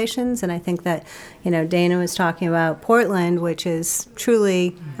populations. And I think that, Dana was talking about Portland, which is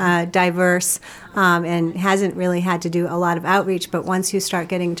truly diverse and hasn't really had to do a lot of outreach. But once you start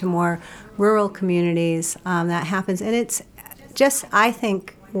getting to more rural communities, that happens. And it's just, I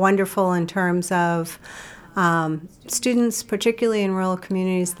think, wonderful in terms of students, particularly in rural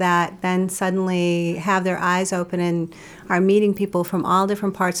communities, that then suddenly have their eyes open and are meeting people from all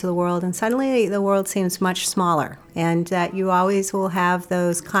different parts of the world, and suddenly the world seems much smaller, and that you always will have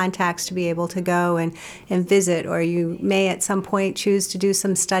those contacts to be able to go and visit, or you may at some point choose to do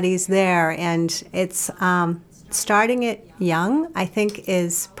some studies there. And it's starting it young, I think,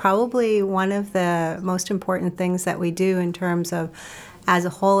 is probably one of the most important things that we do in terms of, as a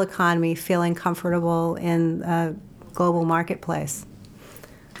whole economy, feeling comfortable in the global marketplace.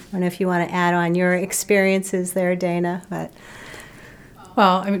 I don't know if you want to add on your experiences there, Dana. But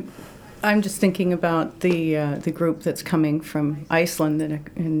well, I'm just thinking about the group that's coming from Iceland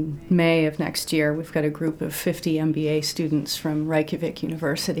in May of next year. We've got a group of 50 MBA students from Reykjavik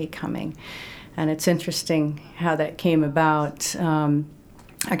University coming, and it's interesting how that came about.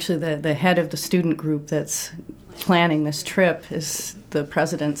 Actually, the head of the student group that's planning this trip is the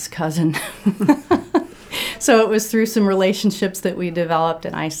president's cousin. So it was through some relationships that we developed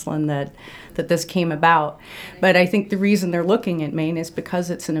in Iceland that this came about. But I think the reason they're looking at Maine is because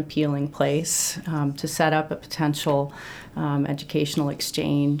it's an appealing place to set up a potential educational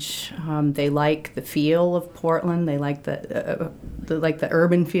exchange. They like the feel of Portland. They like the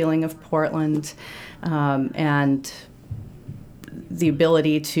urban feeling of Portland, and the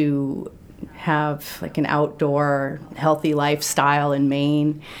ability to have like an outdoor healthy lifestyle in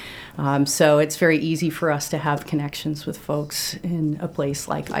Maine. So it's very easy for us to have connections with folks in a place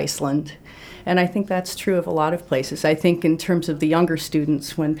like Iceland. And I think that's true of a lot of places. I think in terms of the younger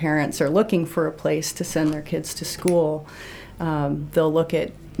students, when parents are looking for a place to send their kids to school, they'll look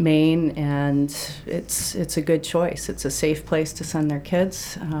at Maine, and it's a good choice. It's a safe place to send their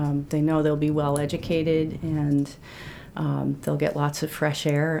kids. They know they'll be well educated, and they'll get lots of fresh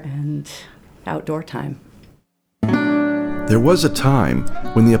air and outdoor time. There was a time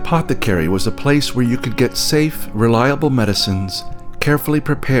when the apothecary was a place where you could get safe, reliable medicines, carefully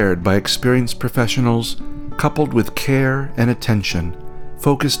prepared by experienced professionals, coupled with care and attention,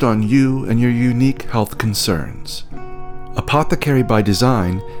 focused on you and your unique health concerns. Apothecary by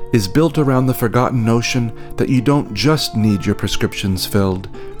Design is built around the forgotten notion that you don't just need your prescriptions filled,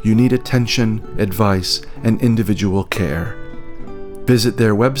 you need attention, advice, and individual care. Visit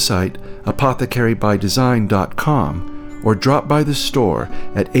their website, apothecarybydesign.com, or drop by the store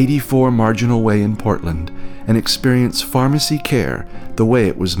at 84 Marginal Way in Portland and experience pharmacy care the way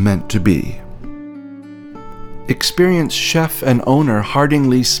it was meant to be. Experience chef and owner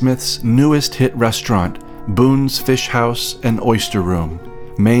Harding Lee Smith's newest hit restaurant, Boone's Fish House and Oyster Room,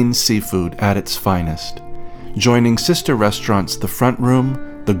 Maine seafood at its finest. Joining sister restaurants The Front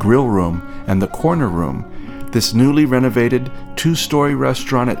Room, The Grill Room, and The Corner Room, this newly renovated 2-story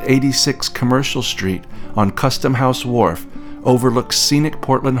restaurant at 86 Commercial Street on Custom House Wharf overlooks scenic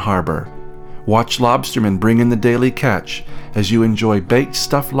Portland Harbor. Watch lobstermen bring in the daily catch as you enjoy baked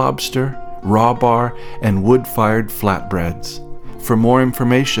stuffed lobster, raw bar, and wood-fired flatbreads. For more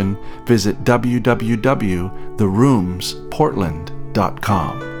information, visit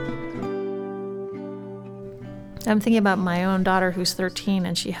www.theroomsportland.com. I'm thinking about my own daughter who's 13,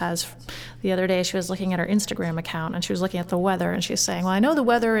 and the other day she was looking at her Instagram account, and she was looking at the weather, and she's saying, well, I know the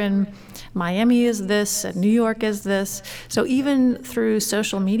weather in Miami is this, and New York is this. So even through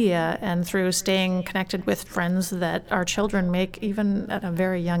social media and through staying connected with friends that our children make, even at a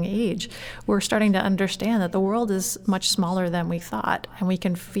very young age, we're starting to understand that the world is much smaller than we thought, and we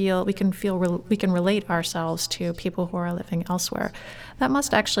can relate ourselves to people who are living elsewhere. That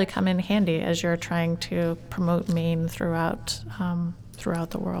must actually come in handy as you're trying to promote Maine throughout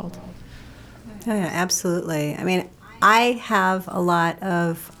the world. Oh, yeah, absolutely. I mean, I have a lot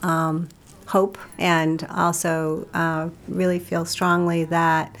of hope, and also really feel strongly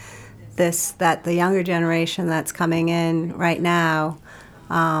that the younger generation that's coming in right now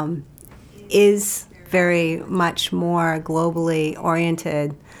is very much more globally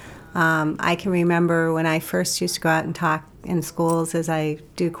oriented. I can remember when I first used to go out and talk in schools, as I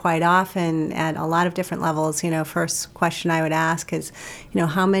do quite often at a lot of different levels. First question I would ask is,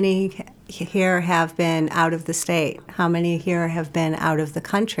 how many here have been out of the state? How many here have been out of the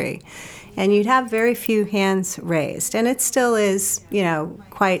country? And you'd have very few hands raised. And it still is,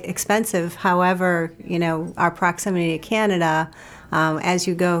 quite expensive. However, our proximity to Canada, as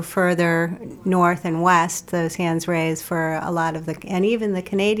you go further north and west, those hands raised for a lot of and even the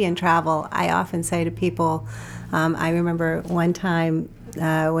Canadian travel, I often say to people, I remember one time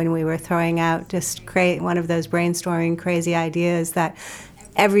when we were throwing out just one of those brainstorming crazy ideas that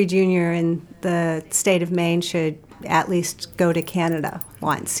every junior in the state of Maine should at least go to Canada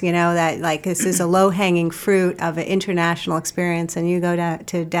once. That this is a low-hanging fruit of an international experience, and you go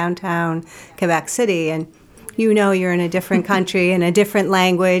to downtown Quebec City, and you know you're in a different country, in a different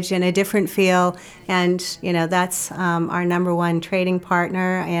language, in a different feel. And, that's our number one trading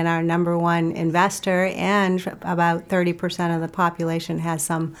partner and our number one investor. And about 30% of the population has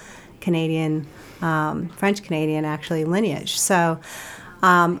some Canadian, French-Canadian, actually, lineage. So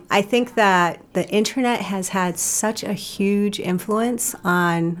I think that the internet has had such a huge influence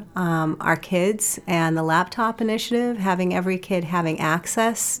on our kids, and the laptop initiative, having every kid having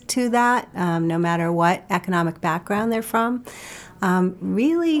access to that, no matter what economic background they're from,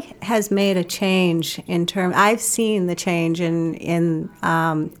 really has made a change in terms. I've seen the change in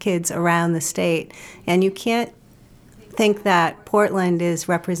kids around the state, and you can't think that Portland is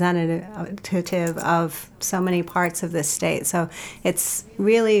representative of so many parts of this state. So it's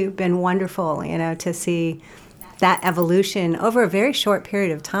really been wonderful, to see that evolution over a very short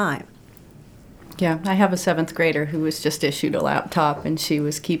period of time. Yeah, I have a 7th grader who was just issued a laptop, and she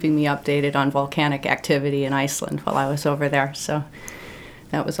was keeping me updated on volcanic activity in Iceland while I was over there. So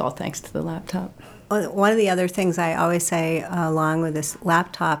that was all thanks to the laptop. One of the other things I always say along with this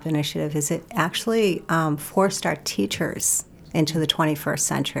laptop initiative is it actually forced our teachers into the 21st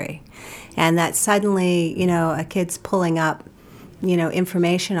century. And that suddenly, a kid's pulling up,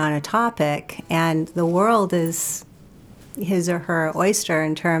 information on a topic, and the world is his or her oyster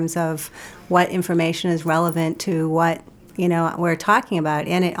in terms of what information is relevant to what, we're talking about.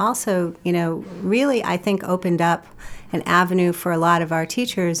 And it also, really, I think, opened up an avenue for a lot of our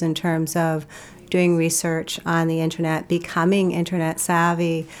teachers in terms of doing research on the internet, becoming internet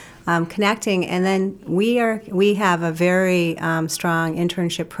savvy, connecting. And then we have a very strong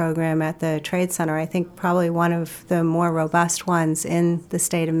internship program at the Trade Center. I think probably one of the more robust ones in the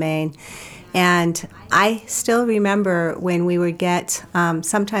state of Maine. And I still remember when we would get,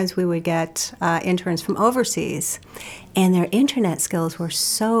 sometimes we would get interns from overseas, and their internet skills were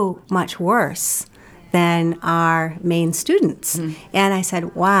so much worse than our Maine students. Mm-hmm. And I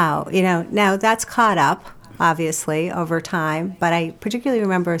said, wow, now that's caught up, obviously, over time. But I particularly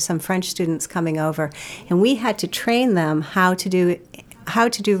remember some French students coming over, and we had to train them how to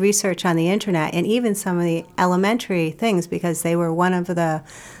do research on the internet, and even some of the elementary things, because they were one of the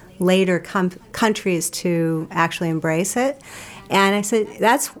later countries to actually embrace it. And I said,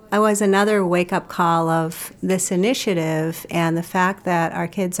 that was another wake-up call of this initiative, and the fact that our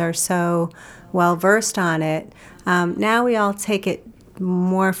kids are so well-versed on it. Now we all take it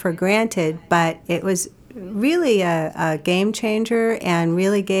more for granted, but it was really a game changer and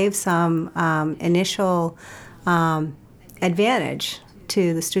really gave some initial advantage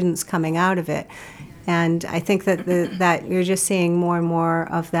to the students coming out of it. And I think that you're just seeing more and more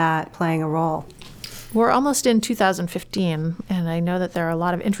of that playing a role. We're almost in 2015, and I know that there are a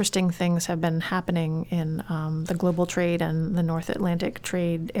lot of interesting things have been happening in the global trade and the North Atlantic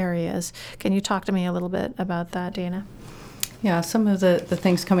trade areas. Can you talk to me a little bit about that, Dana? Yeah, some of the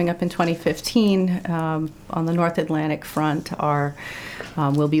things coming up in 2015 on the North Atlantic front are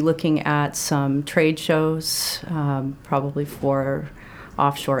we'll be looking at some trade shows, probably for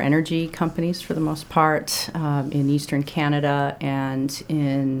offshore energy companies for the most part, in Eastern Canada and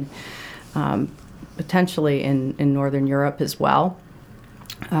in potentially in Northern Europe as well.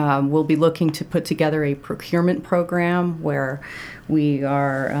 We'll be looking to put together a procurement program where we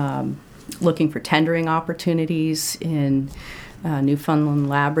are looking for tendering opportunities in Newfoundland,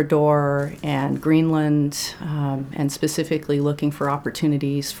 Labrador, and Greenland, and specifically looking for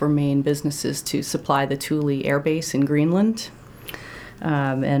opportunities for Maine businesses to supply the Thule Air Base in Greenland.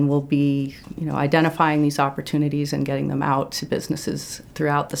 And we'll be, identifying these opportunities and getting them out to businesses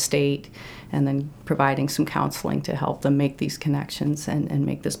throughout the state, and then providing some counseling to help them make these connections and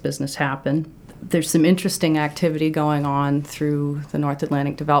make this business happen. There's some interesting activity going on through the North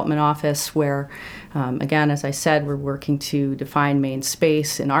Atlantic Development Office where, again, as I said, we're working to define Maine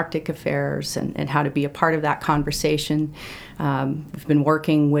space in Arctic affairs and how to be a part of that conversation. We've been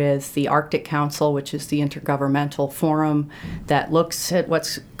working with the Arctic Council, which is the intergovernmental forum that looks at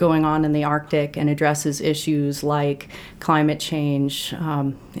what's going on in the Arctic and addresses issues like climate change,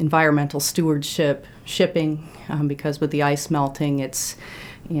 environmental stewardship, shipping, because with the ice melting, it's,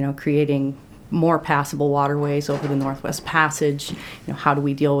 creating more passable waterways over the Northwest Passage. How do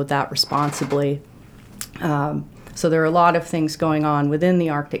we deal with that responsibly? So there are a lot of things going on within the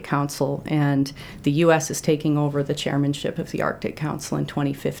Arctic Council, and the U.S. is taking over the chairmanship of the Arctic Council in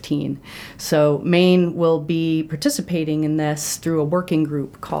 2015. So Maine will be participating in this through a working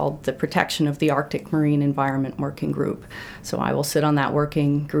group called the Protection of the Arctic Marine Environment Working Group. So I will sit on that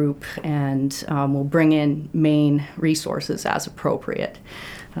working group, and we'll bring in Maine resources as appropriate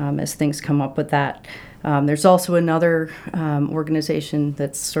as things come up with that. There's also another organization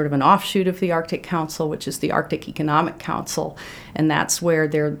that's sort of an offshoot of the Arctic Council, which is the Arctic Economic Council, and that's where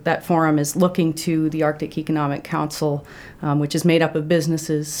that forum is looking to the Arctic Economic Council, which is made up of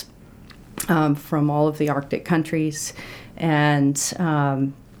businesses from all of the Arctic countries, and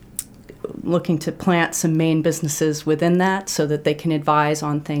looking to plant some Maine businesses within that so that they can advise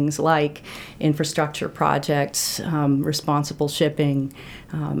on things like infrastructure projects, responsible shipping,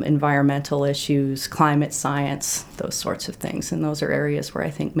 environmental issues, climate science, those sorts of things. And those are areas where I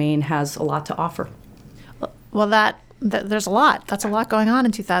think Maine has a lot to offer. Well, there's a lot. That's a lot going on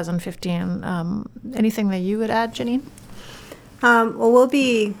in 2015. Anything that you would add, Janine? Well, we'll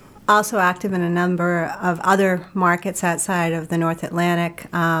be also active in a number of other markets outside of the North Atlantic.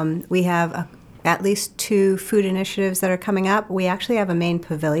 We have at least 2 food initiatives that are coming up. We actually have a Maine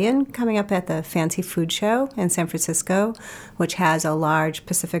pavilion coming up at the Fancy Food Show in San Francisco, which has a large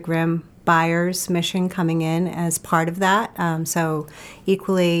Pacific Rim buyers mission coming in as part of that. So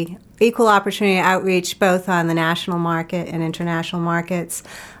equal opportunity outreach both on the national market and international markets.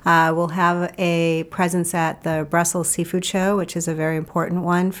 We'll have a presence at the Brussels Seafood Show, which is a very important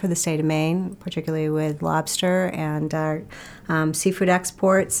one for the state of Maine, particularly with lobster and our seafood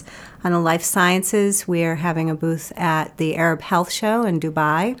exports. On the life sciences, we are having a booth at the Arab Health Show in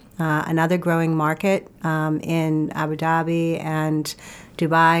Dubai, another growing market in Abu Dhabi and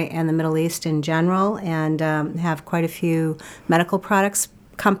Dubai and the Middle East in general, and have quite a few medical products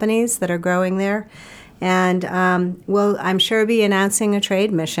companies that are growing there. And we'll, I'm sure, be announcing a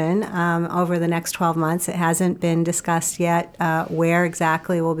trade mission over the next 12 months. It hasn't been discussed yet where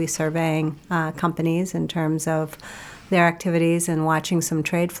exactly we'll be surveying companies in terms of their activities and watching some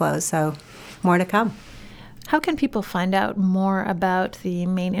trade flows. So more to come. How can people find out more about the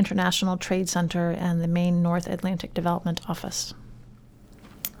Maine International Trade Center and the Maine North Atlantic Development Office?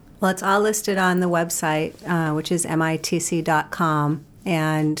 Well, it's all listed on the website, which is mitc.com.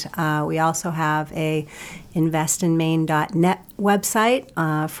 And we also have a investinmaine.net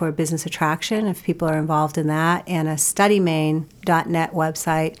website for business attraction if people are involved in that, and a studymaine.net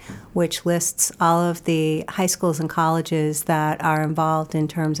website which lists all of the high schools and colleges that are involved in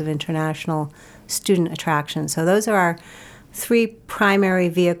terms of international student attraction. So those are our 3 primary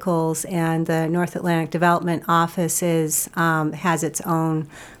vehicles, and the North Atlantic Development Office has its own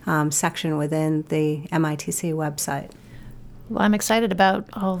section within the MITC website. Well, I'm excited about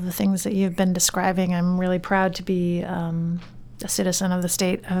all the things that you've been describing. I'm really proud to be a citizen of the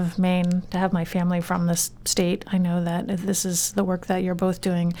state of Maine, to have my family from this state. I know that if this is the work that you're both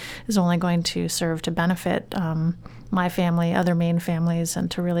doing is only going to serve to benefit my family, other Maine families,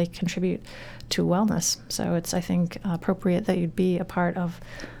 and to really contribute to wellness. So it's, I think, appropriate that you'd be a part of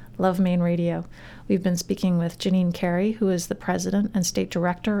Love Maine Radio. We've been speaking with Janine Carey, who is the President and State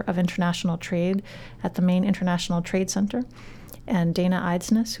Director of International Trade at the Maine International Trade Center, and Dana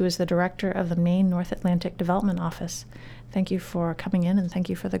Eidsness, who is the Director of the Maine North Atlantic Development Office. Thank you for coming in, and thank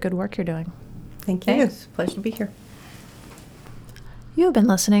you for the good work you're doing. Thank you. Thanks. Pleasure to be here. You have been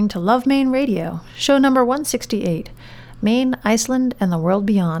listening to Love Maine Radio, show number 168, Maine, Iceland, and the World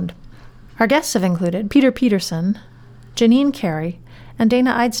Beyond. Our guests have included Peter Peterson, Janine Carey, and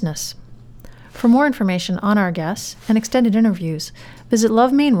Dana Eidsness. For more information on our guests and extended interviews, visit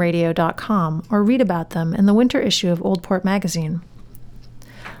lovemaineradio.com or read about them in the winter issue of Old Port Magazine.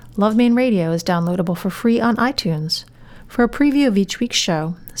 Love Maine Radio is downloadable for free on iTunes. For a preview of each week's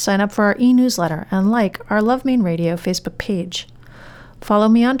show, sign up for our e-newsletter and like our Love Maine Radio Facebook page. Follow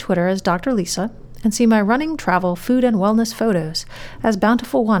me on Twitter as Dr. Lisa and see my running, travel, food, and wellness photos as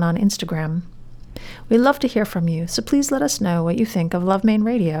Bountiful One on Instagram. We love to hear from you, so please let us know what you think of Love Maine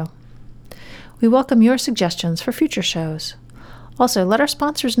Radio. We welcome your suggestions for future shows. Also, let our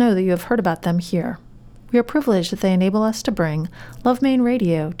sponsors know that you have heard about them here. We are privileged that they enable us to bring Love Maine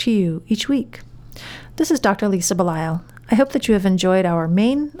Radio to you each week. This is Dr. Lisa Belisle. I hope that you have enjoyed our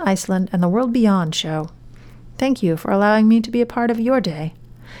Maine, Iceland, and the World Beyond show. Thank you for allowing me to be a part of your day.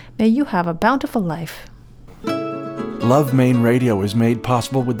 May you have a bountiful life. Love Maine Radio is made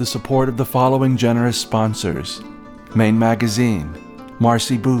possible with the support of the following generous sponsors: Maine Magazine,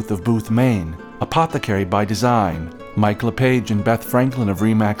 Marcy Booth of Booth, Maine, Apothecary by Design, Mike LePage and Beth Franklin of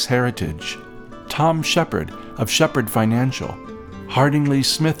Remax Heritage, Tom Shepard of Shepard Financial, Hardingley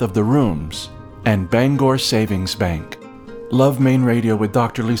Smith of The Rooms, and Bangor Savings Bank. Love Maine Radio with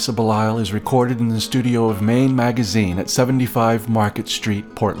Dr. Lisa Belisle is recorded in the studio of Maine Magazine at 75 Market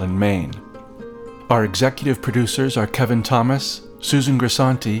Street, Portland, Maine. Our executive producers are Kevin Thomas, Susan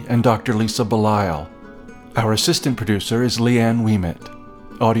Grisanti, and Dr. Lisa Belisle. Our assistant producer is Leanne Ouimet.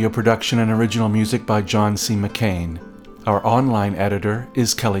 Audio production and original music by John C. McCain. Our online editor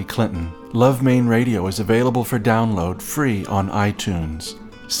is Kelly Clinton. Love Maine Radio is available for download free on iTunes.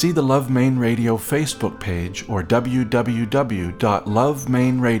 See the Love Maine Radio Facebook page or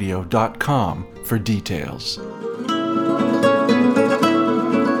www.lovemaineradio.com for details.